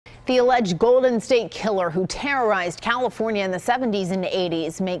The alleged Golden State Killer who terrorized California in the 70s and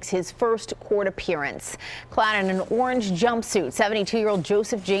 80s makes his first court appearance. Clad in an orange jumpsuit, 72-year-old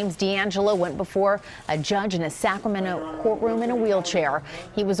Joseph James DeAngelo went before a judge in a Sacramento courtroom in a wheelchair.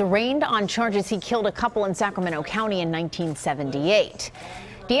 He was arraigned on charges he killed a couple in Sacramento County in 1978.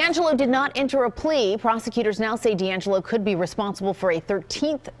 DeAngelo did not enter a plea. Prosecutors now say DeAngelo could be responsible for a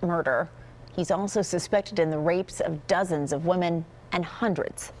 13th murder. He's also suspected in the rapes of dozens of women and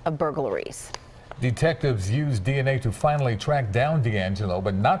hundreds of burglaries. Detectives used DNA to finally track down DeAngelo,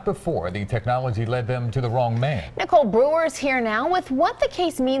 but not before the technology led them to the wrong man. Nicole Brewer is here now with what the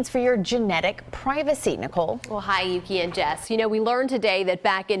case means for your genetic privacy. Nicole. Well, hi, Yuki and Jess. You know, we learned today that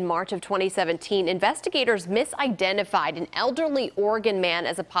back in March of 2017, investigators misidentified an elderly Oregon man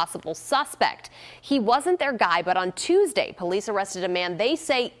as a possible suspect. He wasn't their guy, but on Tuesday, police arrested a man they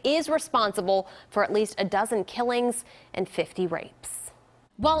say is responsible for at least a dozen killings and 50 rapes.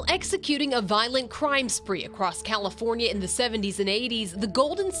 While executing a violent crime spree across California in the 70s and 80s, the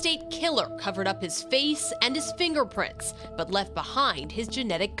Golden State Killer covered up his face and his fingerprints, but left behind his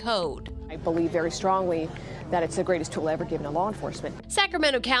genetic code. I believe very strongly that it's the greatest tool ever given to law enforcement.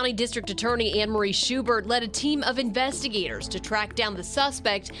 Sacramento County District Attorney Anne Marie Schubert led a team of investigators to track down the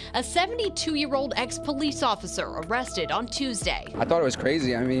suspect, a 72-year-old ex-police officer arrested on Tuesday. I thought it was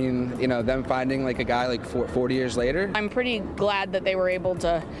crazy. I mean, you know, them finding like a guy like 40 years later. I'm pretty glad that they were able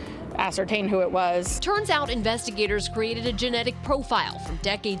to ascertain who it was. Turns out investigators created a genetic profile from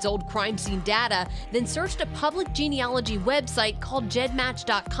decades-old crime scene data, then searched a public genealogy website called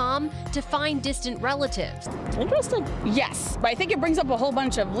gedmatch.com to find distant relatives. Interested? Yes, but I think it brings up a whole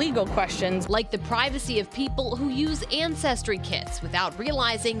bunch of legal questions. Like the privacy of people who use ancestry kits without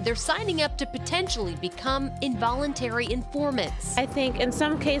realizing they're signing up to potentially become involuntary informants. I think in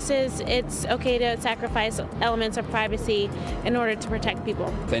some cases it's okay to sacrifice elements of privacy in order to protect people.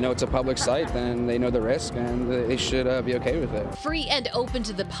 If they know it's a public site, then they know the risk and they should be okay with it. Free and open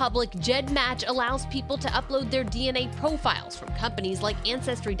to the public, GEDmatch allows people to upload their DNA profiles from companies like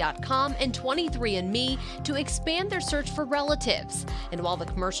Ancestry.com and 23andMe to expand their search for relatives. And while the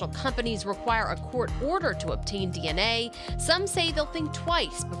commercial companies require a court order to obtain DNA, some say they'll think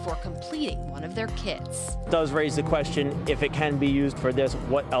twice before completing one of their kits. It does raise the question, if it can be used for this,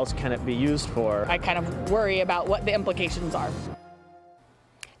 what else can it be used for? I kind of worry about what the implications are.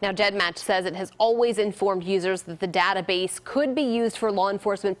 Now, GEDmatch says it has always informed users that the database could be used for law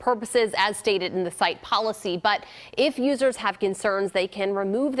enforcement purposes as stated in the site policy. But if users have concerns, they can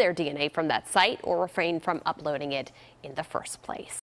remove their DNA from that site or refrain from uploading it in the first place.